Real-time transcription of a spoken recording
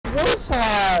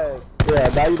Yeah,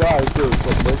 now you know how to do it,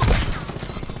 bitch.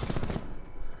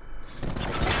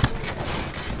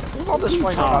 All this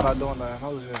flame not doing that.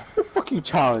 How's it? The fuck you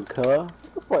chowing, cuz?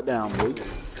 Get the fuck down, boy.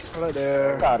 Right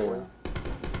there. Get out of here.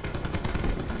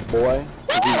 Boy.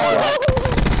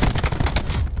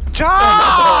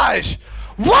 Josh!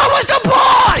 What was the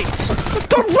point?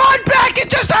 To run back and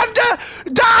just have to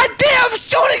goddamn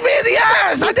shooting me in the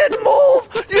ass! I didn't move!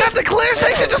 You have to clear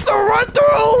section just to run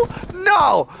through?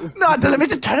 No! No, let me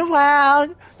just turn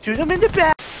around, shoot them in the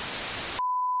back.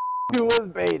 You was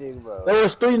baiting, bro. There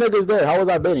was 3 niggas there. How was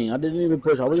I baiting? I didn't even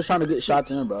push. I was just trying to get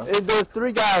shots in, bro. There's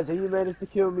 3 guys and you managed to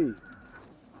kill me.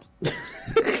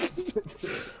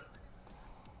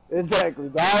 Exactly,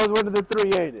 but I was one of the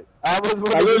 3, ain't it? I was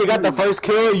one I of literally the got the 3. first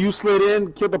kill, you slid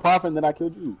in, killed the prophet, and then I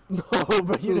killed you. No,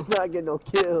 but you did not get no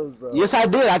kills, bro. Yes, I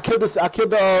did. I killed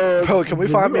the. Bro, can we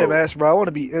find me a zero. match, bro? I want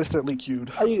to be instantly queued.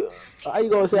 How you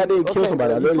gonna say I didn't kill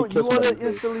somebody? I bro, literally killed somebody. You wanna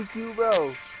instantly queue,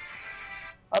 bro?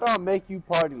 I don't make you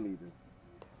party leader.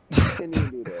 You can't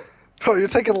even do that. Bro, you're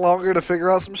taking longer to figure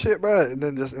out some shit, bro, and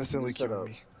then just instantly Shut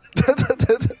queuing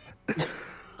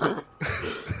up. me.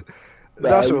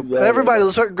 Joshua, everybody,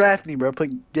 let's start Gaffney, bro. Put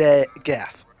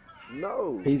Gaff.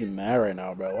 No. He's mad right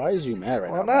now, bro. Why is you mad right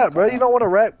now? Why not, bro? You don't want to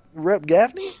rep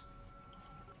Gaffney?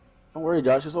 Don't worry,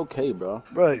 Josh. It's okay, bro.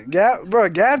 Bro,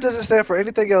 Gaff doesn't stand for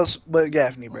anything else but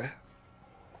Gaffney, bro.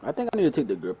 I think I need to take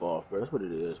the grip off, bro. That's what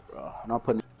it is, bro. I'm not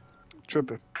putting.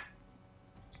 Tripping.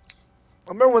 I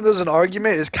remember when there's an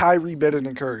argument, is Kyrie better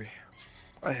than Curry?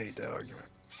 I hate that argument.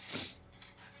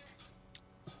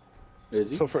 Is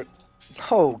he? So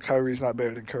oh, Kyrie's not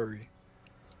better than Curry.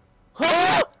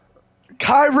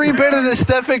 Kyrie better than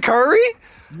Stephen Curry?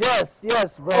 Yes,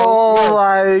 bro. Oh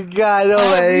my god, oh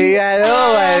my god,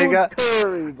 oh my god.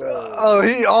 Curry, bro. Oh,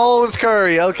 he owns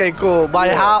Curry. Okay, cool.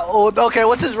 By how old? Okay,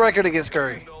 what's his record against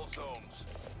Curry?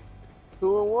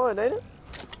 2-1, ain't it?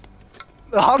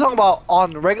 I'm talking about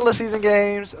on regular season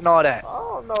games and all that. I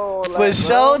don't know. Like, But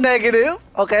so negative,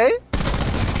 okay?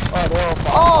 Oh,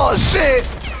 oh shit!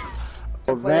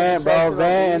 Van, bro,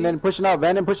 Van, and then pushing up,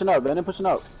 Van, and pushing up, Van, and pushing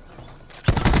up.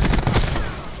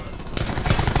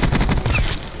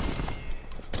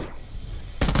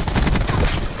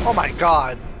 Oh my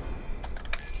god.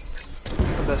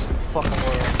 The best in the fucking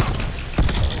world.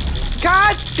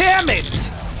 God damn it!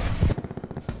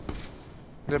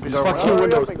 Fuck you,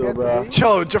 window still, bro.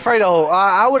 Yo, Jafredo,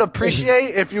 I would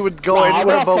appreciate if you would go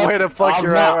anywhere but where the fuck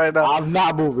you're at right now. I'm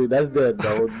not moving. That's dead,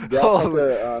 bro.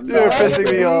 You're pissing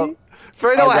me off.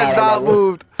 Fredo has not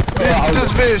moved. He's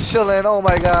just been chilling. Oh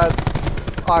my god.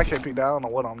 Oh, I can't peek down. I don't know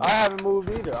what I'm doing. I haven't moved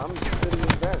either. I'm sitting in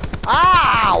the bench.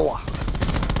 Ow!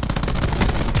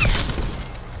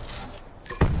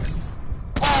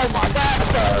 Oh my god,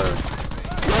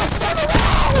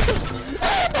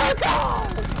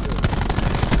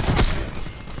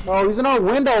 No, he's in our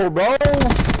window, bro.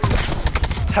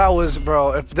 That was,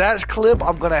 bro. If that's clip,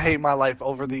 I'm gonna hate my life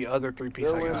over the other 3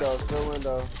 pieces. Still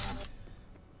window.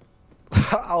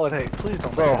 I would hate. Please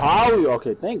don't. Bro, how we?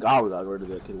 Okay, thank God we got rid of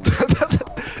that kid.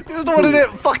 He was the one that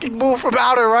didn't fucking move from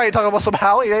outer right, talking about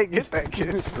somehow he ain't get that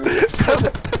kid. Bro,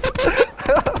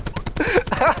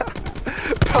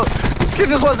 this kid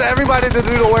just wants everybody to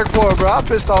do the work for him, bro. I'm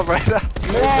pissed off right now.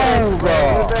 No,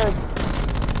 bro.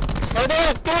 Oh, no,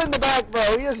 still in the back, bro.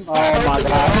 He is. Oh my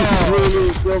God,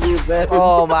 he's really bad.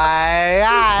 Oh my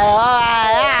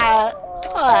god.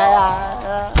 Oh my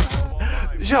god.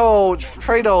 Yo,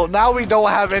 Fredo, now we don't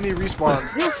have any respawns.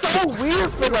 You're so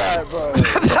weird for that, bro.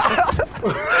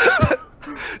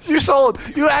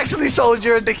 You actually sold.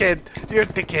 You're a dickhead. You're a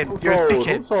dickhead. You're a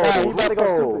dickhead. He about to go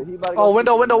stupid. He about to go Oh,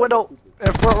 window. In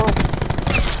front room.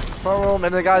 Front room,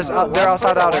 and the guys, they're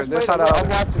outside outer. They're outside outer. I'm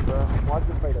watching, bro. I'm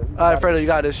watching Fredo. Alright, Fredo, you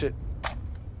got this shit.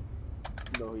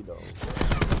 No, he don't.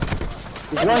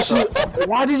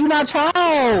 Why did you not chow?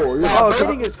 Oh,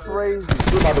 baiting is crazy.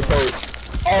 You're about to coach.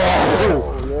 Oh,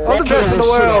 yeah. I'm the best in the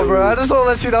world, bro. I just want to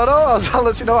let you know, though. I was trying to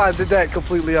let you know I did that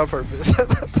completely on purpose.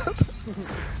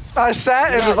 I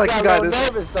sat and was like, you got this.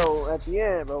 Nervous though at the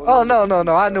end, bro. Oh no,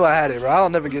 I knew I had it, bro. I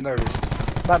don't never get nervous.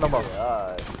 Not no more.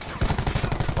 God.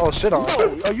 Oh shit on.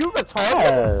 Are you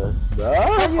retarded?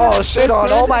 Oh shit on.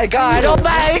 Oh my god. Oh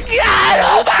my god.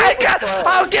 Oh my god.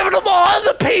 I'm giving them all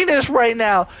the penis right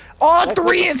now. All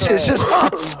 3 inches. Just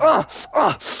Okay.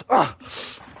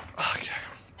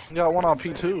 You got one on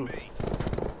P2.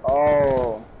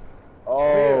 Oh.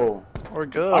 We're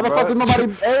good, How the fuck is nobody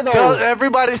there, though?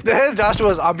 Everybody's dead.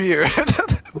 Joshua's, I'm here. Like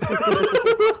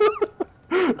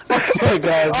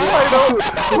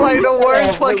the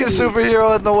worst fucking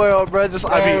superhero in the world, bro. Just,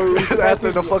 I mean,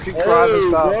 after the fucking crime is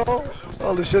stopped.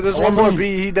 Holy shit, there's one more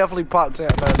B. He definitely popped Sam.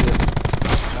 No,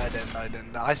 I didn't. I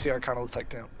didn't. The ICR kind of looks like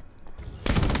them.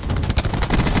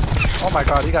 Oh my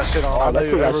god, he got shit on. I know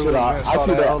you ever really I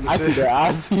see that. I see that.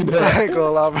 I see that. I ain't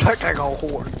gonna lie, but that guy got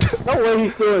horde. No way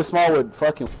he's still in Smallwood.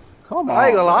 Fucking. Come on. I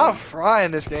ain't gonna lie, I'm frying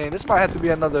this game. This might have to be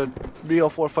another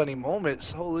BO4 funny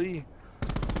moments. Holy.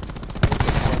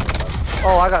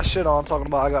 Oh, I got shit on. I'm talking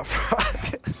about I got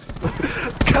fried.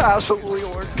 Got absolutely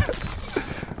worked.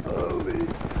 Holy.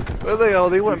 Where they go?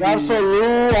 They went B.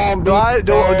 Do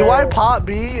I pop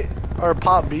B or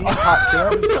pop B? Pop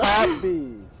Kim? Pop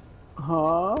B.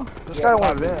 Huh? This guy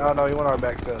went in. Oh no, he went on our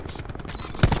back steps.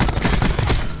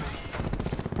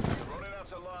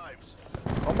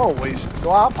 I'm gonna waste.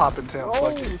 No, I'll pop in town.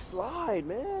 Oh, slide,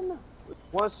 man.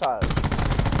 One side.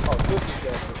 Oh, this is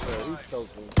dead for sure. He's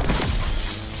choking.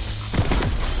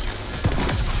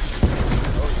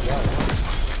 Oh, yeah.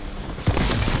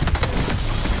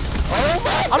 Oh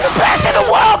my! I'm the best in the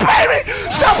world, baby!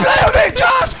 Stop playing with me,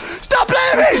 Josh! Stop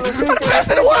playing with me! I'm the best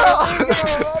in the world!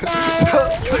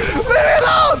 Leave me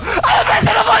alone! I'm the best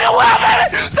in the fucking world, baby!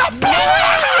 Stop playing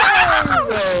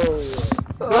with me!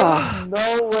 No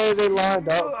way they lined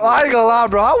up. I ain't gonna lie,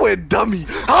 bro. I went dummy. Look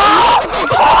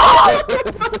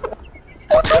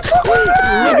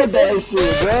at that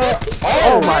shit, bro.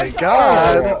 Oh my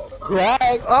god.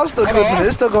 Crack. I'm still clipping it.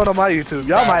 It's still going on my YouTube.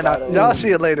 Y'all might not. Y'all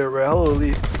see it later, bro.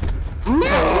 Holy.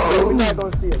 We're not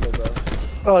gonna see it, bro.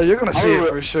 Oh, you're gonna see it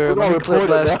for sure. We're gonna clip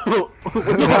report last. it,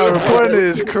 Reporting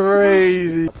is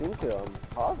crazy. Team kill, I'm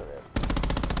positive.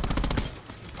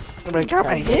 I'm like, I'm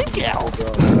a hit gal.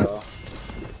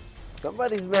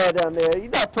 Somebody's mad down there. You're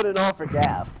not putting on for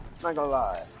Gaff. I'm not gonna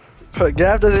lie. But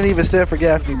Gaff doesn't even stand for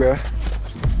Gaffney, bro.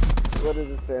 What does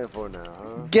it stand for now,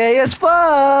 huh? Gay as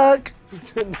fuck.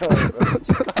 No, bro.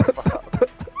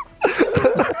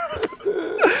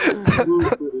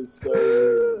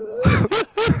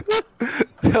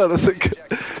 Yo, that's a good.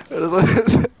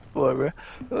 That's boy, bro.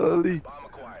 Holy.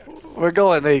 We're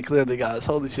going A clearly, guys.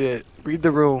 Holy shit. Read the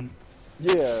room.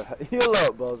 Yeah, heal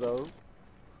up, bozo.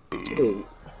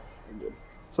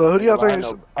 So who do y'all think?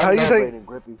 How you think?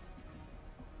 Grippy.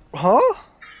 Huh?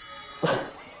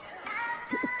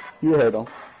 You heard him.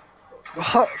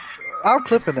 Huh? I'm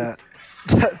clipping that.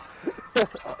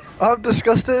 I'm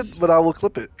disgusted, but I will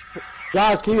clip it.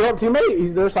 Guys, can you help teammate?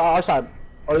 He's their side, our side.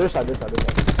 Or their side, their side, their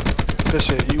side. Good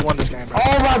shit. You won this game, bro.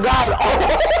 Oh my god!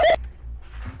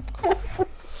 Oh.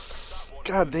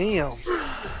 God damn.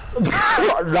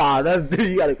 Nah, that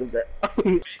you gotta come back.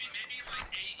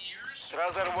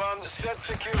 Browser 1, set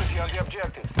security on the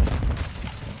objective.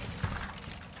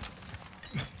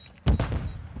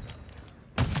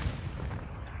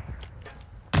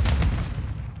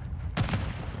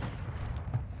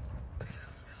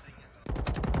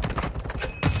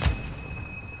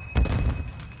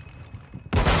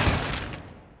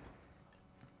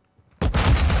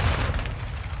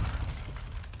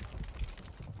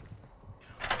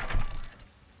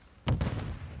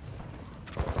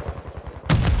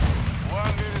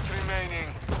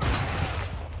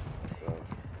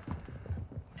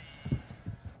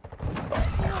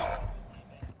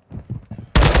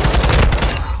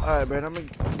 Alright, man, I'm gonna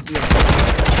be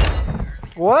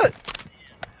What?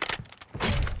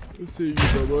 Let's see you,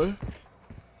 bro, boy.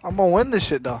 I'm gonna win this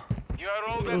shit, though. You are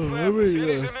all that's left.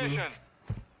 Finish the mission.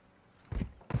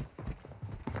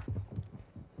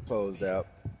 Closed out.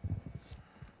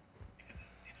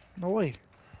 No way.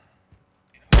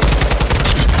 30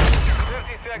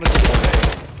 seconds.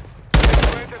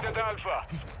 Acquainted at Alpha.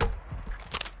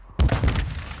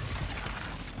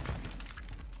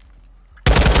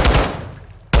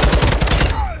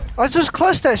 I just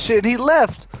clutched that shit and he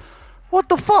left. What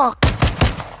the fuck?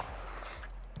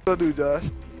 Go do, Josh.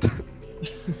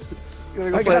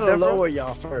 I gotta lower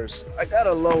y'all first. I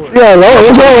gotta lower. Yeah, lower.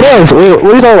 What's wrong with us? What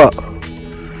are you talking about?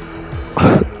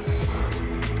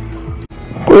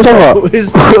 What are you talking about?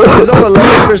 It's on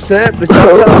 11%, but y'all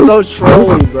sound so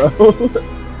trolly, bro. What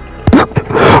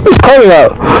are you talking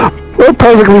about? We're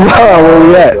perfectly fine where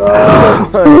we at. Oh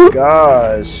my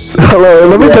gosh. Hello,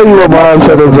 let me tell you what my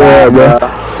settings are at, bro.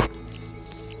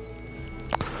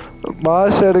 My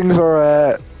settings are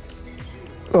at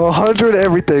 100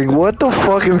 everything. What the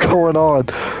fuck is going on?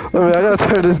 I mean, I gotta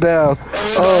turn this down. I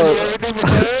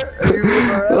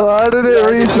didn't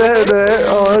reset that.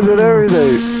 Oh, I did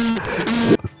everything.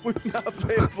 We're not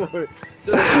paying for it.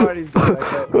 Till the party's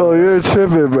back up. Bro, you're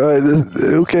tripping, bro.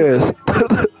 Who cares?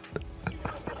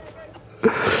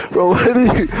 Bro, what do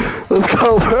you... Let's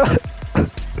go, bro.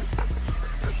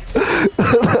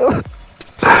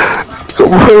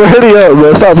 Ready up,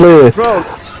 bro. Stop playing. Bro,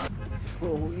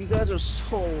 you guys are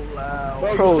so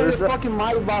loud. Bro, just turn your fucking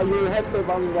mic about your headset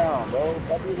volume down, bro.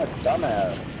 Stop being a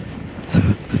dumbass.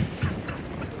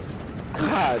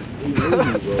 God, you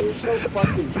bro. You're so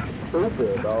fucking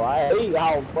stupid, bro. I hate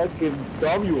how fucking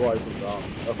dumb you are sometimes,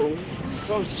 bro.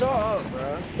 Bro, shut up,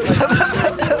 bro.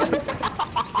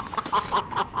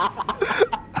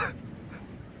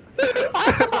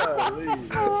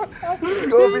 It's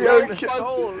gonna be okay.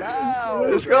 So loud.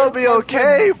 It's gonna be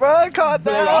okay, bro. Calm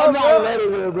Bro, down, I'm not bro.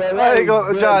 letting it, bro. I ain't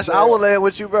gonna, That Josh. is I will dead, land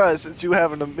with you, bro. Since you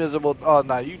having a miserable. Oh,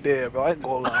 nah, you dead, bro. I ain't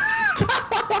gonna lie.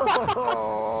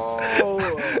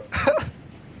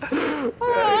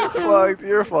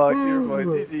 You're fucked.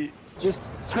 GG. Just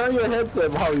turn your headset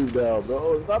volume down,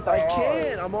 bro. It's not that I hard.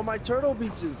 can't. I'm on my turtle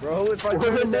beaches, bro. If I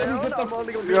turn it Maybe down, get the- I'm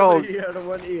only gonna be Yo. able to hear out of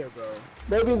one ear, bro.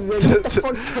 Maybe they get the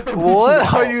fuck turn What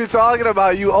out. are you talking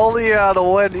about? You only out of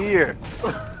one ear.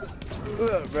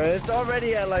 Look, bro, it's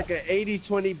already at like an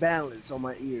 80-20 balance on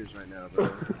my ears right now, bro.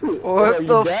 What Are you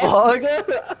the deaf, fuck?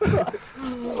 nigga?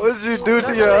 What did you do to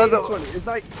Not your like other? 80-20. It's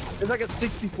like a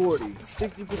 60-40.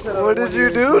 60% What did you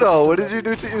do though? What did you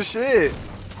do to your shit?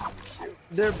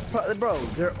 They're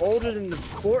older than the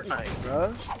Fortnite,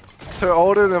 bro. They're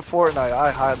older than Fortnite. I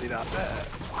highly doubt that.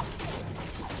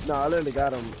 No, I literally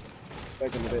got them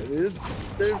back in the day.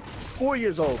 They're 4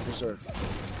 years old for sure.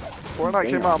 Fortnite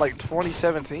came out like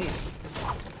 2017. It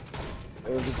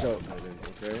was a joke, man.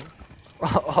 Okay.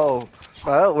 Oh,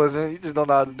 no, that wasn't. You just don't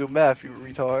know how to do math, you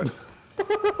retard.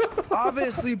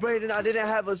 Obviously, Brayden, I didn't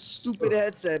have a stupid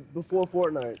headset before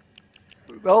Fortnite.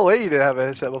 No way you didn't have a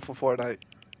headset before Fortnite.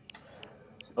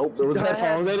 Nope, there was I had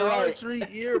headphones. They Dollar like. Tree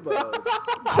earbuds.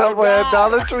 That boy had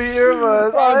Dollar Tree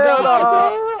earbuds. Oh, hell no.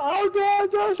 Oh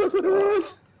god, Josh, that's what it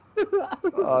is.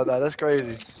 Oh, no, that's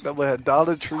crazy. That boy had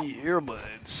Dollar Tree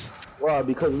earbuds. Well,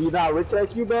 because we not rich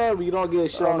like you, man, we don't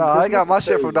get shit Oh, on no, I got my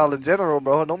Christmas shit from Day. Dollar General,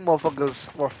 bro. Them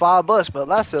motherfuckers were $5, but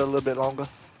lasted a little bit longer.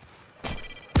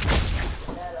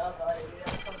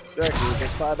 Exactly. If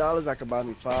it's $5, I can buy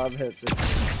me 5 headsets.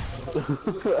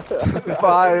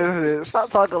 Stop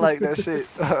talking like that shit.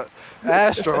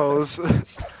 Astros.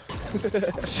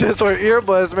 Shits were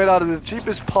earbuds made out of the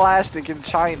cheapest plastic in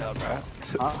China, bro.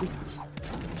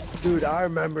 Dude, I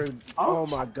remember. Oh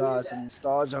my gosh, the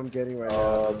nostalgia I'm getting right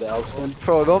now. The Elfin.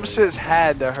 Bro, them shits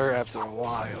had to hurt after a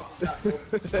while.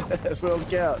 Bro,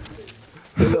 count.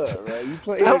 Look, man, you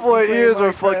play. That boy you play ears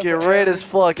were Minecraft fucking for red every- as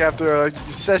fuck after a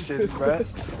session, bro.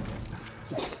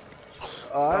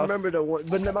 I remember the one,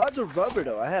 but mine's a rubber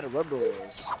though. I had a rubber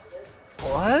ones.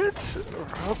 What?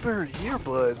 Rubber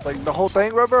earbuds? Like the whole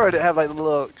thing rubber, or did it have like a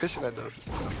little cushion at the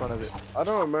front of it? I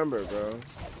don't remember, bro.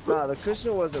 Nah, the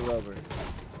cushion wasn't rubber.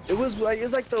 It was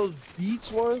like those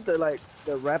Beats ones that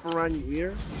wrap around your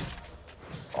ear.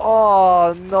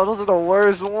 Oh no, those are the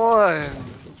worst ones.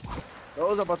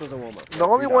 Those are about to warm up. The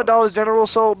only $1 General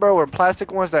sold, bro, were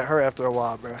plastic ones that hurt after a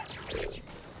while, bro.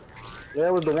 Yeah,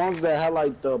 it was the ones that had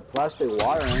like the plastic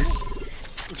wire in it.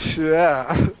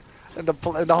 Yeah, and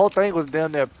the whole thing was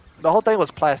damn near. The whole thing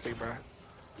was plastic, bro.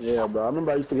 Yeah, bro. I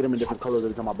remember I used to get them in different colors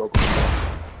every time I broke them.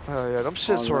 Oh yeah, them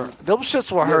shits Oh,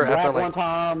 were hurt Black after one like.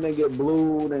 time, then get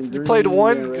blue, then green. You played then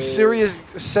one red. serious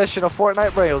session of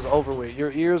Fortnite, bro. It was over with.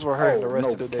 Your ears were hurting the rest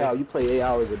no, of the day. Cal, you play 8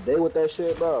 hours a day with that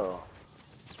shit, bro.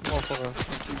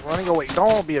 Motherfucker, keep running away.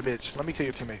 Don't be a bitch. Let me kill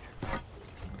your teammate.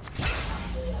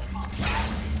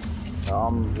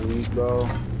 I'm weak, bro.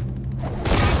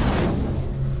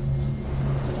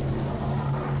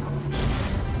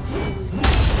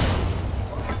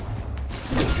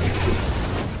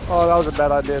 Oh, that was a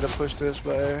bad idea to push this,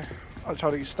 but I'll try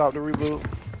to stop the reboot.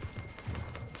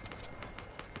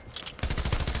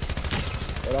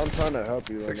 But I'm trying to help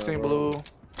you. Right 16 now, bro. blue.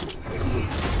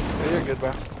 Yeah, you're good,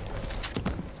 bro.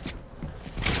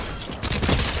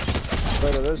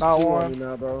 Brother, there's Not 2 one. on you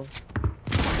now, bro.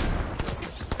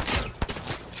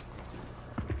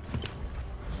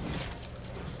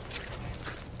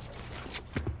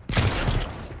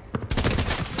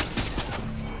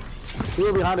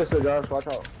 You're behind us, there, Josh. Watch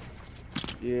out.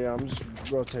 Yeah, I'm just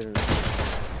rotating.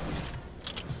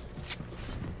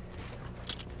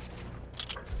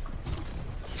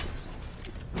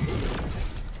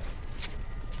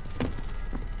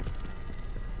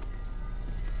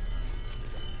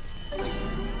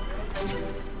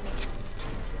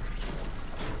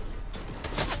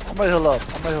 I might heal up.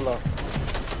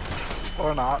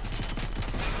 Or not.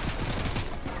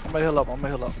 I might heal up.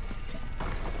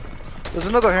 There's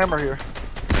another hammer here.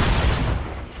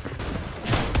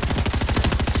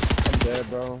 I'm dead,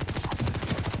 bro.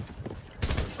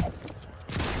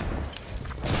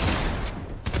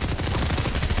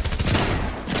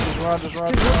 Just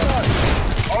run. Dude, what's up?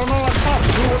 Oh no, I popped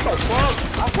you. What the fuck?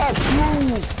 I popped you.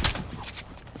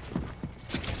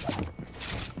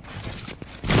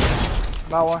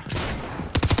 Not one.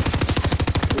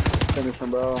 finish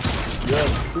him, bro.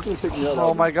 Yeah, he can pick me up.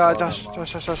 Oh my god, Josh,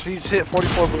 he's hit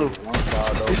 44 blue.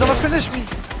 He's gonna finish me.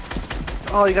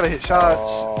 Oh, you gotta hit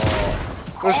shots.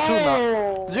 There's two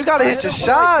now. You gotta hit your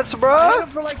shots, I bro. hit him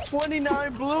for like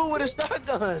 29 blue with a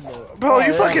shotgun. Bro,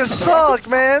 you fucking suck,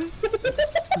 man.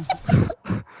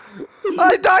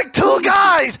 I knocked 2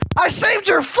 guys. I saved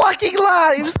your fucking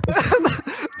lives.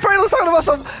 Brandon's talking about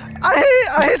some.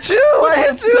 I hit you.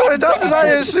 And Dustin's out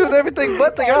here shooting everything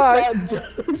but the guy.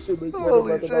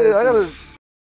 Holy shit! I gotta.